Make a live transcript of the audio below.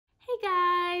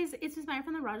guys, it's Mayra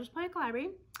from the Rogers Public Library.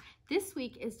 This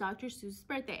week is Dr. Seuss's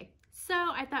birthday, so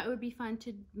I thought it would be fun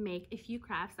to make a few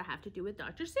crafts that have to do with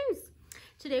Dr. Seuss.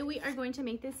 Today we are going to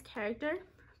make this character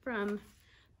from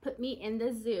Put Me in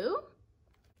the Zoo.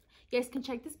 You guys can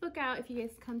check this book out if you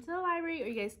guys come to the library, or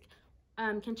you guys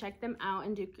can check them out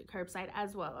and do curbside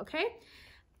as well, okay?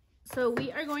 So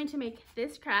we are going to make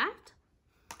this craft,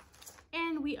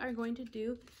 and we are going to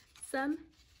do some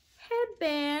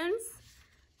headbands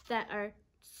that are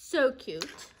so cute.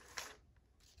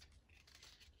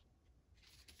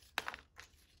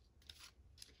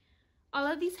 All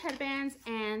of these headbands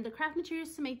and the craft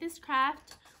materials to make this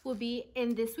craft will be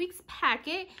in this week's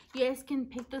packet. You guys can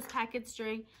pick those packets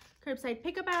during curbside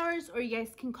pickup hours, or you guys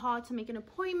can call to make an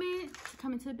appointment to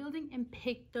come into the building and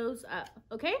pick those up,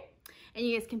 okay? And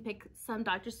you guys can pick some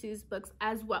Dr. Seuss books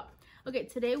as well. Okay,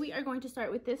 today we are going to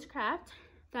start with this craft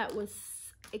that was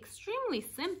extremely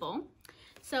simple.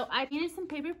 So I painted some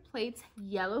paper plates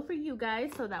yellow for you guys,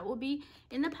 so that will be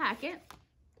in the packet.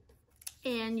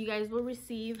 And you guys will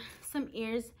receive some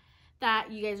ears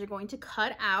that you guys are going to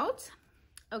cut out,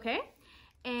 okay?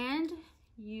 And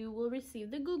you will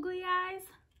receive the googly eyes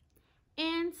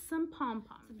and some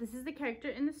pom-poms. This is the character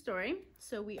in the story,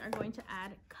 so we are going to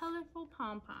add colorful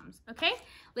pom-poms, okay?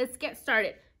 Let's get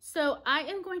started. So I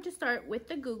am going to start with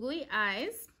the googly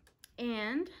eyes,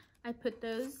 and I put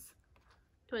those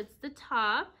towards the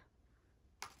top.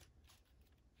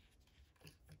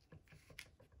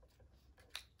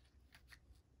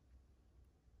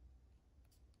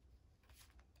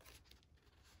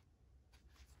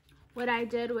 What I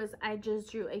did was I just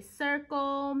drew a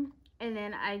circle, and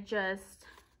then after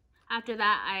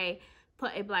that I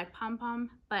put a black pom-pom,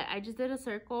 but I just did a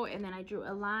circle and then I drew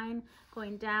a line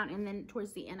going down, and then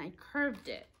towards the end I curved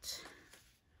it.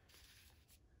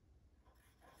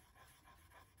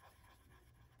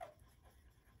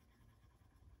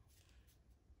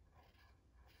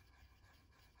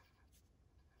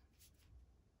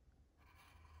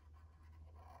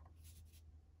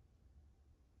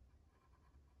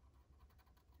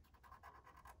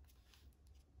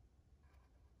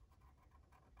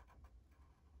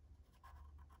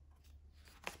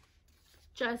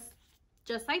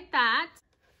 Just like that.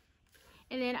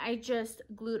 And then I just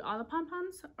glued all the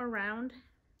pom-poms around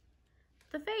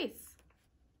the face.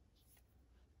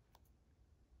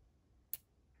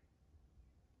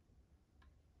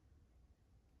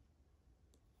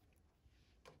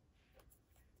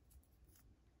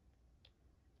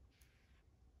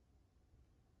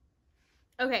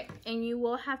 Okay, and you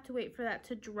will have to wait for that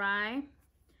to dry.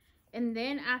 And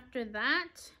then after that,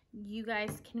 you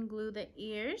guys can glue the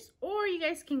ears, or you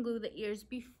guys can glue the ears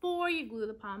before you glue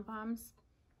the pom-poms.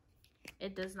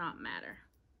 It does not matter.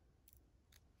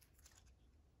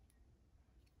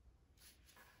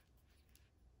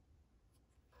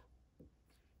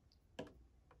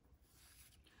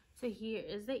 So here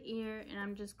is the ear, and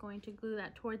I'm just going to glue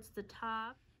that towards the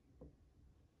top.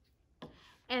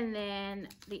 And then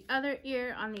the other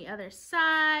ear on the other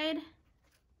side.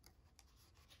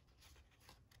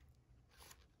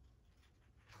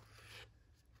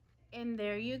 And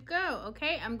there you go.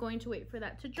 Okay, I'm going to wait for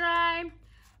that to dry,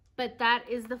 but that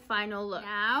is the final look.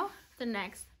 Now the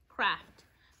next craft.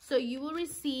 So you will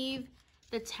receive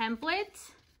the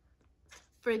template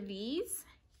for these,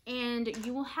 and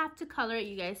you will have to color it.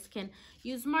 You guys can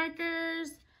use markers,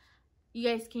 you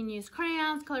guys can use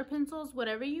crayons, color pencils,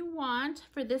 whatever you want.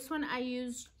 For this one I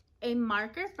used a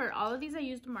marker. For all of these I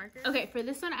used a marker. Okay, for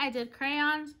this one I did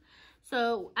crayons.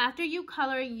 So after you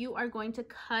color, you are going to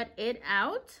cut it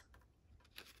out,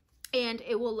 and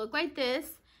it will look like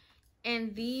this.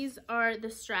 And these are the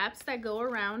straps that go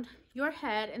around your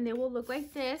head, and they will look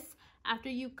like this after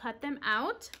you cut them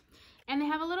out. And they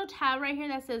have a little tab right here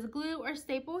that says glue or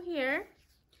staple here,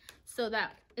 so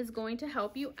that is going to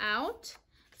help you out.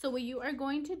 So what you are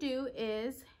going to do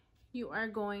is you are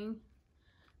going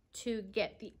to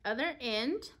get the other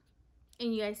end,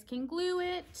 and you guys can glue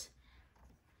it.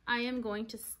 I am going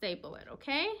to staple it,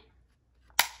 okay?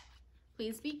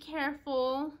 Please be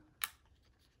careful.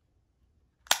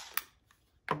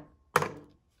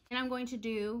 And I'm going to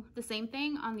do the same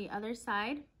thing on the other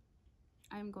side.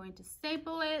 I'm going to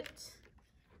staple it.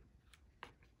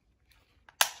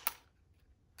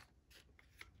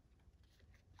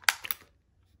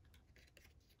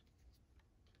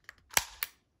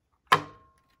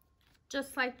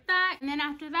 Just like that. And then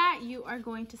after that, you are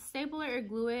going to staple it or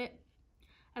glue it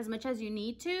as much as you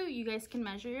need to. You guys can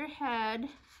measure your head,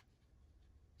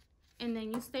 and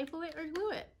then you staple it or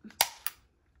glue it.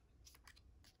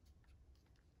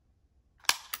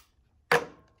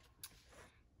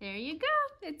 There you go.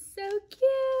 It's so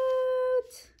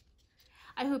cute.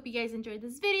 I hope you guys enjoyed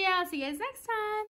this video. I'll see you guys next time.